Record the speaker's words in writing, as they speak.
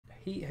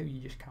hate how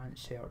you just can't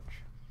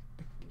search,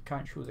 you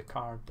can't show the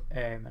card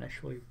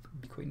initially.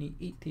 It'd be quite neat.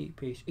 88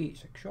 pace,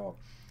 86 shot,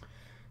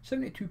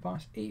 72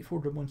 pass, 84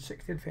 dribbling,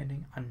 60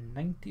 defending and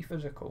 90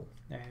 physical.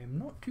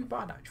 Not too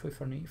bad actually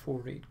for an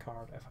 84 rated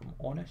card if I'm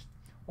honest.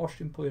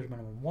 Austrian players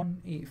minimum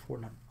 1, 84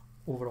 and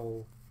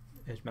overall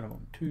is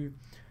minimum 2,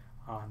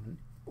 and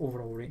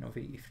overall rating of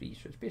 83,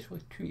 so it's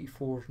basically 2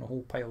 84s and a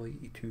whole pile of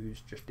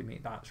 82s just to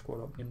make that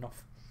score up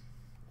enough.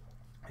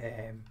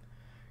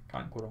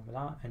 Can't go wrong with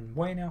that. And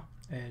Mwene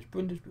is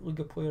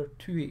Bundesliga player,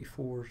 2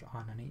 84s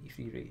and an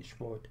 83 rated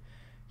squad.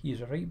 He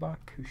is a right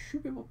back who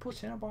should be able to play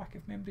centre back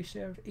if memory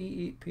serves.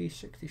 88 pace,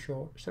 60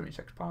 shot,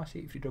 76 pass,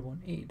 83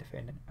 dribbling, 80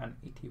 defending and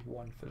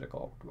 81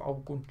 physical. I'll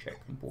go and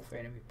check them both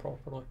anyway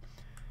properly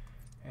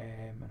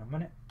in a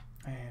minute.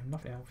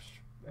 Nothing else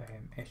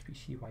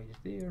SBC wise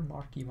there.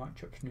 Marquee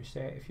matchups, new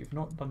set. If you've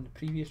not done the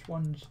previous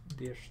ones,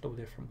 they're still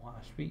there from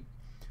last week.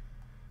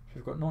 So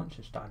we've got Nantes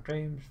and Stade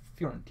Reims,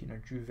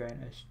 Fiorentina,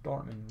 Juventus,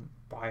 Dortmund,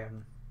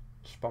 Bayern,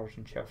 Spurs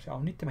and Chelsea. I'll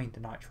need to mind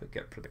and actually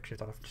get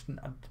predictions. I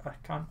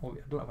can't. I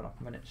don't have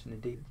enough minutes in the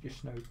day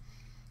just now.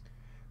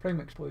 Prime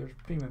mix players,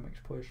 premium mix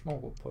players, small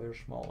gold players,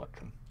 small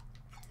electrum.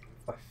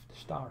 With the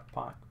star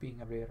pack being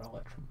a rare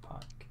electrum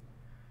pack.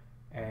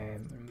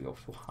 And we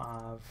also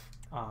have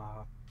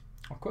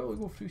I'll quickly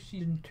go through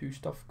season 2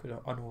 stuff because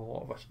I know a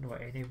lot of us know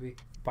it anyway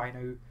by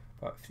now.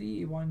 But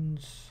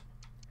 381s,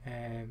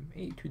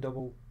 82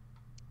 double,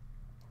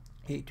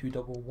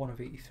 1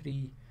 of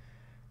 83,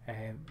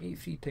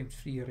 83 times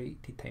 3 or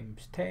 80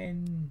 times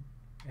 10,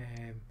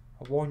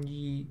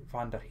 Awoniyi,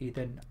 Van der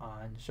Heyden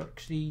and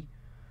Zirkzee.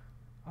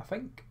 I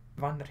think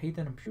Van der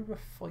Heyden, I'm sure with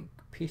like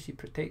Pacey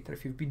Protector,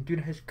 if you've been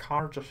doing his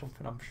cards or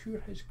something, I'm sure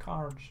his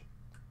cards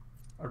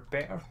are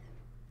better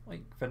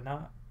like than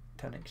that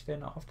to an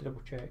extent. I'll have to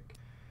double check.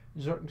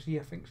 Zirkzee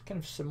I think is kind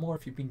of similar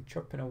if you've been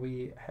chipping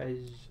away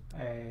his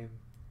and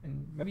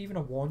maybe even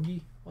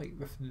Awoniyi, like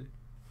with the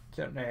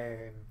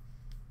certain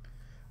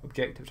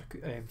objectives,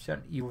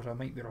 certain EOs, I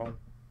might be wrong.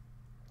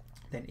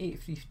 Then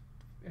 83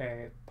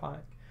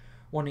 pack,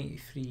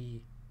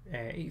 183,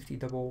 83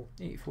 double,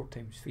 84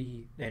 times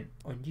 3, then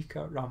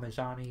Onyeka,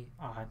 Ramazani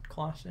and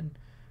Klassen.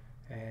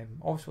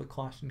 Obviously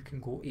Klassen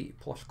can go 80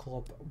 plus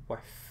club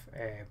with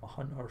a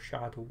hunter,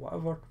 shadow,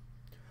 whatever.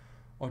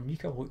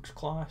 Onyeka looks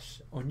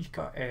class.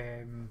 Onyeka,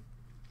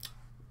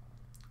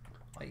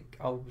 like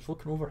I was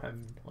looking over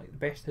him, like the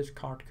best his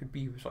card could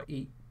be was like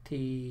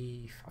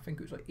 80, I think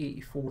it was like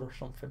 84 or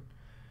something,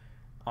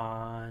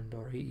 and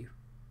or 80,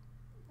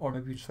 or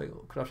maybe just like,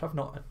 because I was having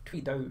a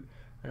tweet out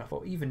and I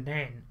thought even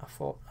then I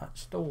thought that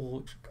still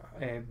looks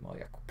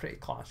like a pretty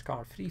class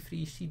card.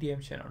 3-3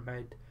 CDM centre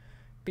mid,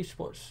 base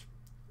split's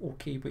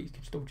okay, but you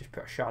can still just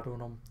put a shadow on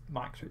him,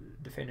 max out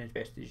defending as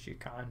best as you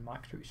can,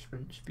 max out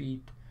sprint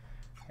speed.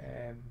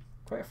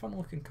 Quite a fun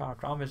looking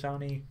card.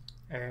 Ramazani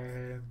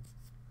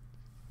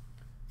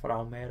for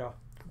Almera,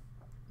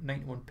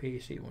 91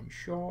 pace, 81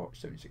 shot,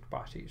 76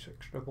 pass,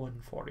 86 dribbling,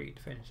 48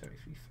 defending,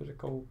 73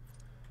 physical.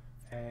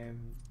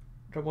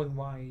 Dribbling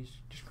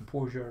wise, just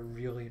composure,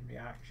 really, and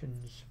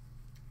reactions.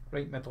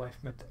 Right mid,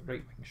 left mid,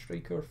 right wing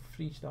striker,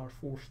 3-star,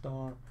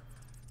 4-star.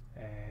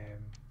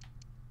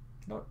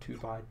 Not too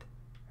bad.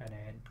 And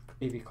then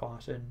Davy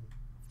Klassen.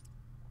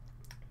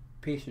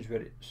 Pace is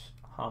where it's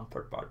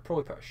hampered, but I'd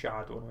probably put a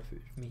shadow on if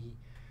it was me.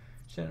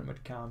 Centre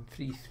mid cam,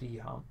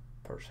 3-3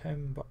 hampers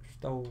him, but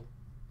still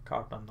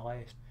card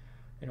nonetheless.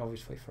 And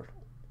obviously for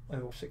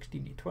level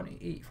 16 to 20,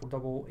 84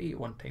 double,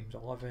 81 times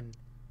 11,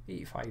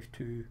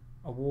 85-2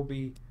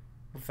 Iwobi,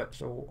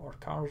 Witsel or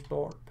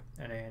Karsdorp,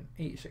 and then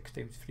 86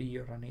 times 3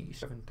 or an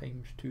 87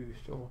 times 2.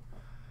 So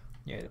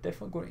yeah,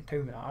 definitely going to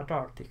town with that. I'd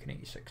rather take an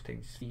 86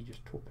 times 3,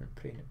 just hoping and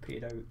praying it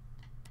paid out.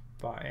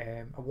 But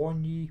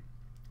Awoniyi,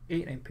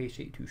 89 pace,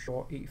 82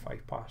 shot,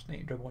 85 pass,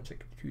 90 dribble,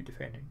 62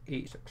 defending,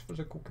 86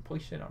 physical, can play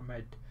centre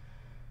mid.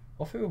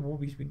 I feel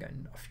Iwobi's been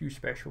getting a few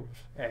specials.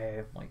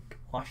 Like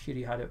last year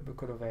he had it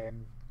because of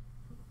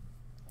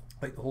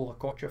like the whole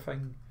Akocha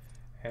thing.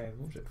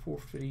 What was it,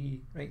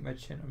 4-3, right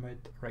mid, centre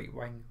mid, right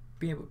wing.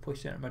 Being able to play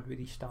centre mid with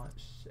these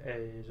stats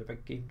is a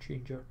big game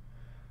changer.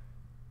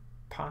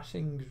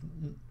 Passing's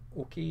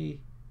okay,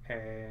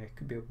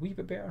 could be a wee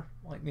bit better,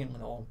 like mainly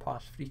the long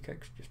pass, free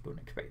kicks, just don't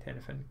expect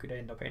anything, could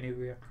end up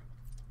anywhere.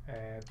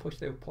 Play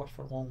style plus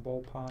for long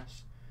ball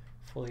pass,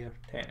 flair,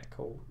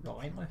 technical,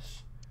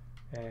 relentless.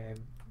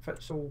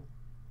 Witsel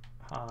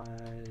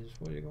has,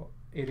 what have you got,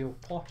 aerial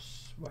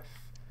plus with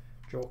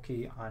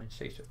jockey and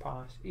incisive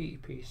pass, 80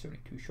 pace,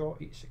 72 shot,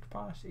 86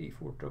 pass,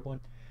 84 dribbling,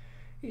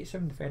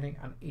 87 defending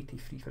and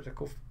 83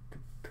 physical.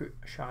 Put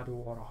a shadow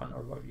or a hunter,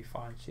 whatever you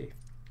fancy.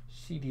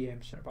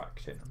 CDM, centre back,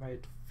 centre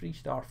mid,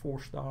 3-star,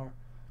 4-star,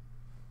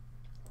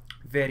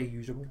 very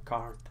usable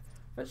card.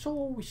 Witsel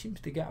always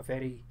seems to get a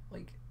very,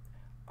 like,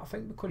 I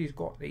think because he's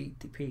got the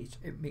 80 pace,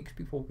 it makes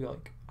people be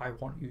like, I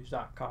want to use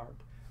that card.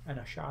 And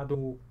a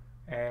shadow,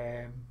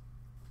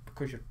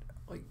 because you're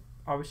like,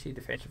 I would say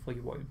defensively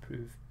you want to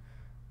improve,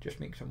 just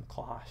makes him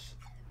class.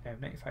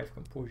 95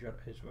 composure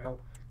as well.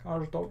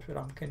 Karsdorp, where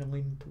I'm kind of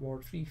leaning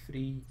towards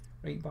 3-3,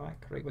 right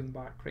back, right wing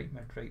back, right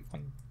mid, right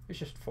wing. It's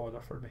just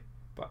fodder for me.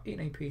 But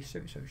 89 pace,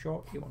 77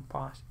 shot, 81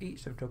 pass,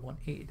 87 dribbling,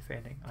 80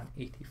 defending, and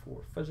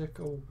 84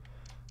 physical.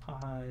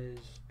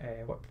 Has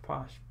whip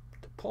pass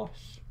to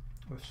plus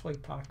with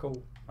slide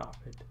tackle,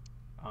 rapid,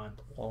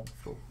 and long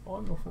throw. I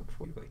don't know, folks,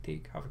 what you got to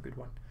take. Have a good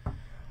one.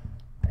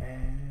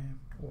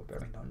 What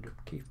about around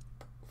 100k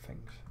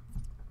things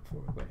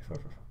before we go any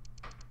further?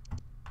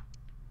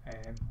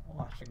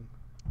 Last thing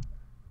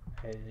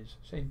is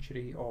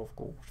century of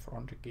goals for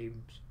 100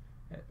 games.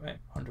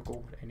 100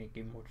 goals for any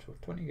game mode. So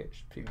 20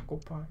 gets premium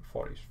gold pack,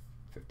 40 is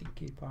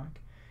 15k pack,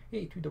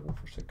 82 double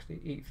for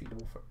 60, 83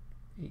 double for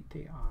 80,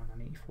 and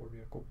an 84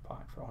 rare gold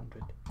pack for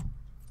 100.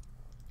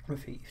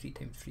 With 83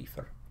 times 3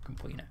 for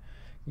completing it.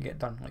 You can get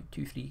done like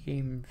 2-3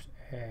 games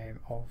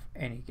of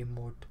any game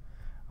mode,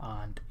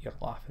 and you're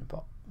laughing.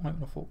 But let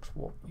me know, folks,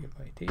 what you're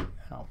going to take, and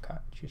I'll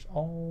catch you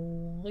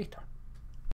all later.